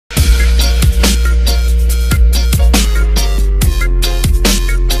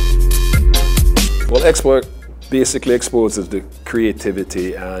Well, Expo basically exposes the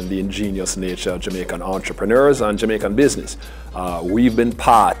creativity and the ingenious nature of Jamaican entrepreneurs and Jamaican business. We've been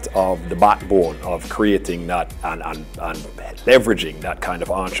part of the backbone of creating that and leveraging that kind of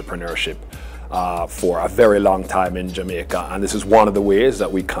entrepreneurship for a very long time in Jamaica, and this is one of the ways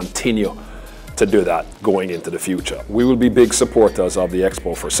that we continue to do that going into the future. We will be big supporters of the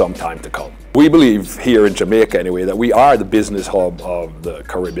Expo for some time to come. We believe here in Jamaica anyway that we are the business hub of the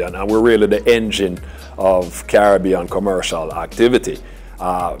Caribbean, and we're really the engine of Caribbean commercial activity.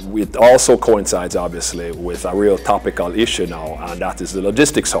 It also coincides obviously with a real topical issue now, and that is the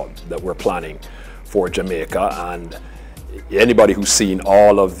logistics hub that we're planning for Jamaica. And anybody who's seen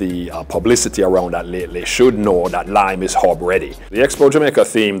all of the publicity around that lately should know that Lime is hub ready. The Expo Jamaica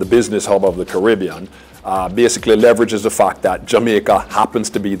theme, the business hub of the Caribbean, basically leverages the fact that Jamaica happens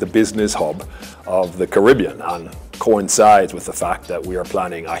to be the business hub of the Caribbean, and coincides with the fact that we are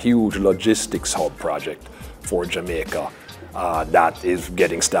planning a huge logistics hub project for Jamaica that is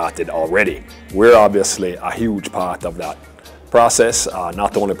getting started already. We're obviously a huge part of that process,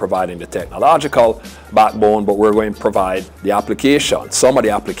 not only providing the technological backbone, but we're going to provide the application, some of the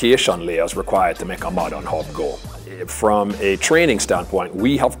application layers required to make a modern hub go. From a training standpoint,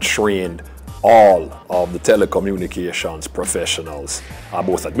 we have trained all of the telecommunications professionals,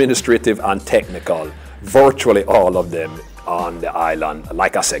 both administrative and technical, virtually all of them on the island,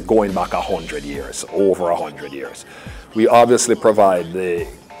 like I said, going back 100 years, over 100 years. We obviously provide the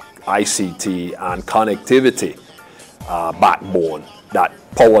ICT and connectivity backbone that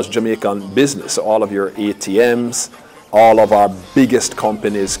powers Jamaican business. So all of your ATMs, all of our biggest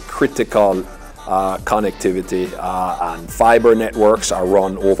companies' critical connectivity and fiber networks are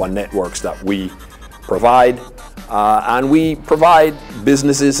run over networks that we provide. And we provide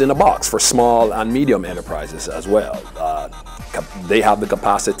businesses in a box for small and medium enterprises as well. They have the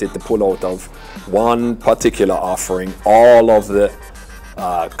capacity to pull out of one particular offering all of the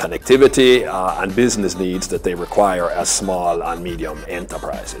connectivity and business needs that they require as small and medium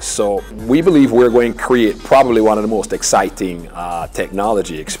enterprises. So we believe we're going to create probably one of the most exciting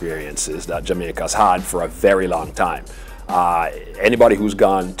technology experiences that Jamaica's had for a very long time. Anybody who's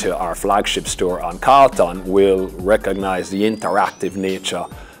gone to our flagship store on Carlton will recognize the interactive nature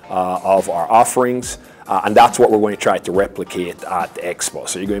of our offerings. And that's what we're going to try to replicate at Expo.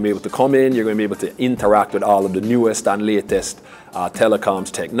 So you're going to be able to come in, you're going to be able to interact with all of the newest and latest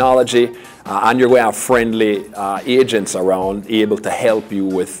telecoms technology, and you're going to have friendly agents around able to help you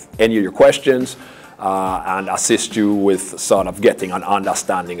with any of your questions and assist you with sort of getting an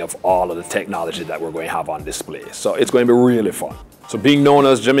understanding of all of the technology that we're going to have on display. So it's going to be really fun. So being known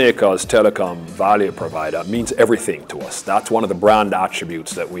as Jamaica's telecom value provider means everything to us. That's one of the brand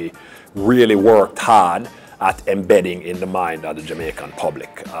attributes that we really worked hard at embedding in the mind of the Jamaican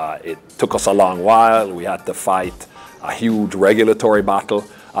public. It took us a long while. We had to fight a huge regulatory battle,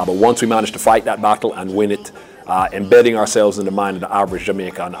 but once we managed to fight that battle and win it, embedding ourselves in the mind of the average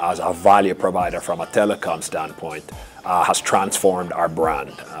Jamaican as a value provider from a telecom standpoint has transformed our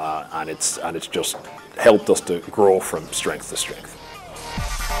brand, and it's just helped us to grow from strength to strength.